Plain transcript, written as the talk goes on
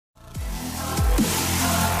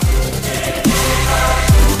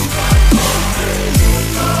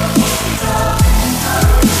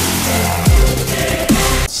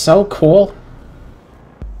so cool.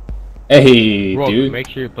 Hey, Rogue, dude. make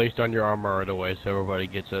sure you place down your armor right away so everybody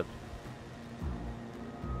gets it.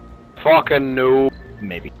 Fucking noob.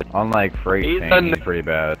 Maybe. Unlike Freight He's Tank, a he's pretty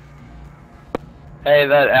bad. Hey,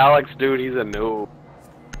 that Alex dude, he's a noob.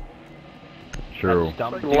 True.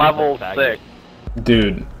 Level 6.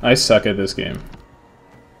 Dude, I suck at this game.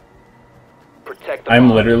 Protect the I'm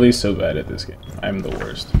bomb. literally so bad at this game. I'm the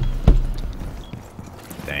worst.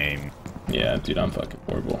 Same. Yeah, dude, I'm fucking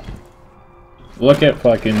horrible. Look at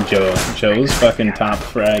fucking Joe. Joe's fucking top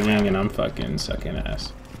fragging and I'm fucking sucking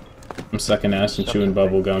ass. I'm sucking ass and chewing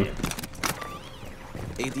bubble gum.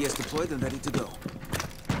 ADS deployed and ready to go.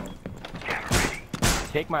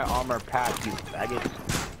 Take my armor pack, you faggots.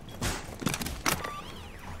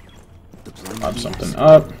 Pop something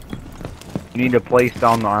up. You need to place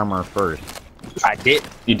down the armor first. I did.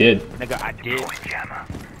 You did. Nigga, I did.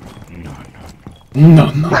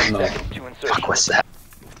 No. 10 seconds to insertion. What's that?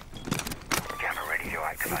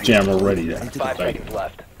 Jammer ready to 5 fight. seconds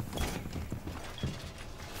left.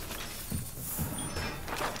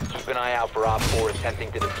 Keep an eye out for Op 4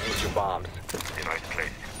 attempting to defuse your bombs. Device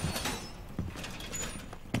placed.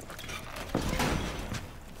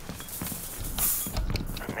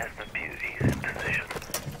 Assessment beauty is in position.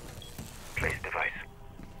 Place device.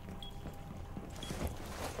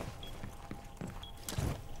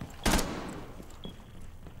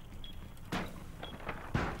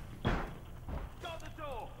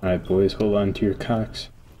 Alright, boys, hold on to your cocks.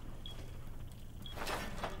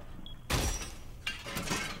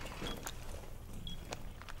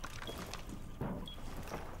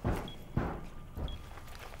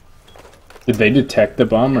 Did they detect the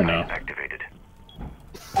bomb or no? Activated.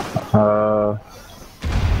 I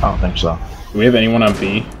don't think so. Do we have anyone on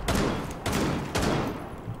B?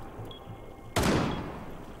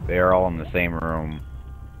 They are all in the same room.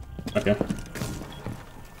 Okay.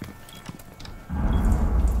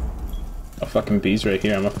 Oh, fucking B's right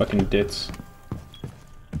here. I'm a fucking ditz.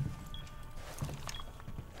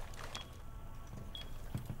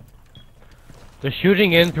 They're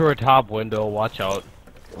shooting in through a top window, watch out.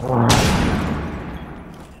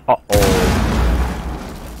 Uh-oh.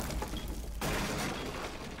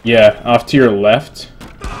 Yeah, off to your left.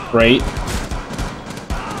 Right.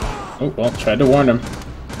 Oh, well, tried to warn him.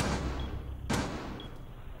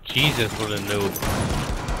 Jesus, what a noob.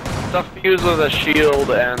 Stuff fused with a shield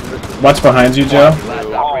and this is What's behind you, Joe? Last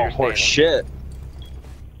Oh, operator horse standing.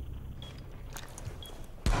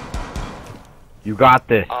 shit. You got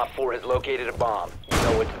this. Op 4 has located a bomb. You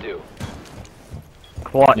know what to do.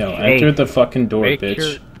 Clutch. Yo, Hey, enter the fucking door, Make bitch.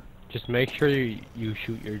 sure, just make sure you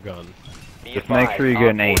shoot your gun. Be Just make advised, sure you get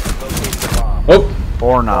an Op 4 ace. has located a bomb. Oh!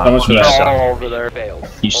 or not. How much for You that? suck. All over there. Failed.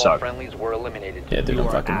 You All suck. friendlies were eliminated. Yeah, dude, I'm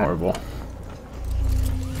fucking horrible.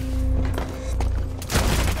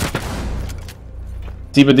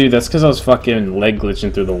 See, but dude, that's because I was fucking leg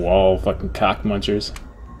glitching through the wall, fucking cock munchers.